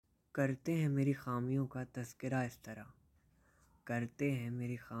करते हैं मेरी खामियों का तज़किरा इस तरह, करते हैं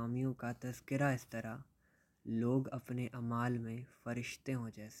मेरी खामियों का तज़किरा इस तरह, लोग अपने अमाल में फ़रिश्ते हों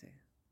जैसे।